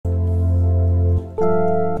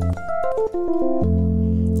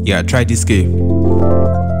Yeah, try this scale.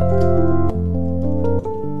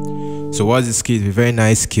 So what's this scale? It's a very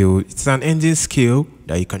nice scale. It's an ending scale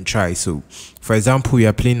that you can try. So for example, we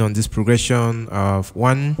are playing on this progression of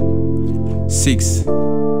 1 6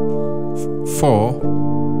 4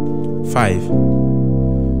 5.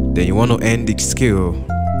 Then you want to end the scale.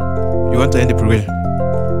 You want to end the progression.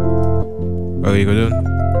 Oh, you go down.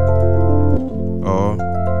 Oh.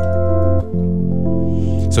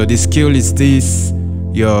 So the scale is this.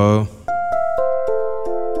 Your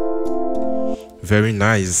very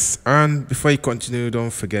nice. And before you continue, don't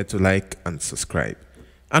forget to like and subscribe.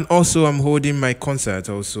 And also, I'm holding my concert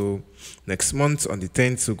also next month on the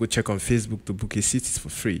 10th, so go check on Facebook to book a seat. It's for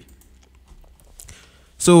free.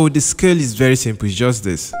 So the scale is very simple. It's just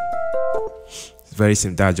this. It's very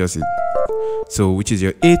simple. That's just it. So which is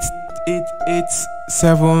your 8 8 8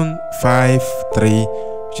 7 5 3,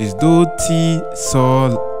 which is do ti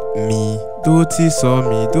sol mi, do ti sol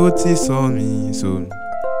mi, do ti sol mi. So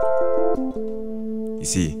you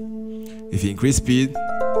see, if you increase speed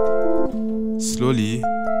slowly,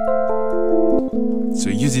 so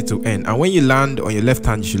use it to end. And when you land on your left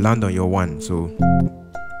hand, you should land on your 1. So,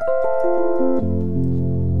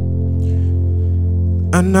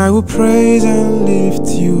 and I will praise and lift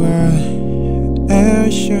you high, El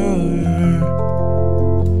Shaddai.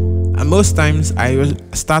 And most times I will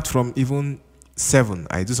start from even 7.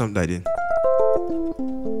 I do something like that.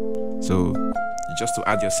 So just to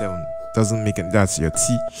add your 7 doesn't make it, that's your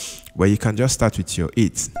T, but you can just start with your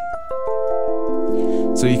 8.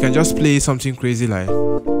 So you can just play something crazy like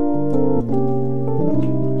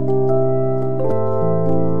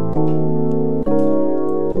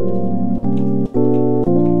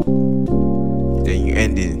then you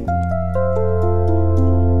end it.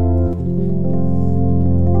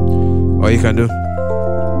 Or you can do,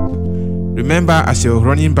 remember, as you're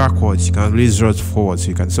running backwards, you can always run forward, so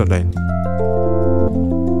you can start like.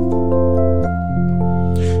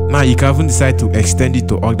 Now you can even decide to extend it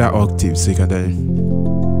to other octaves, so you can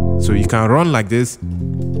then, so you can run like this.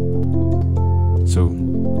 So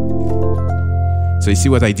you see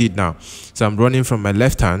what I did now. So I'm running from my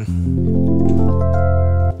left hand.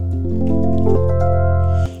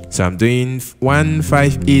 So I'm doing 1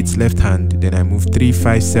 5 8 left hand, then I move 3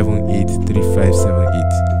 5 7 8 3 5 7 8.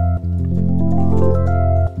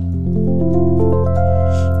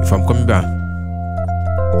 If I'm coming back,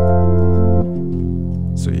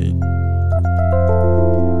 so yeah.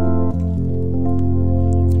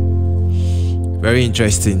 Very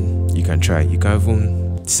interesting. You can try. You can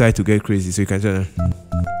even decide to get crazy, so you can try.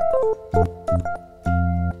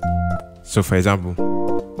 So for example,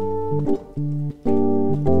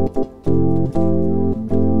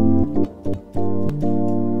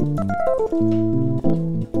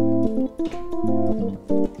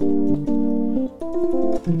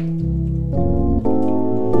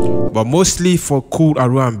 but mostly for cool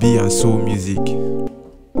R&B and soul music.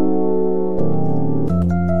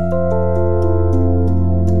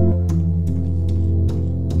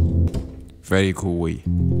 Very cool way.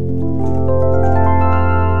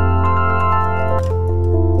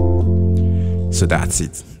 So that's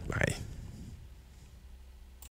it.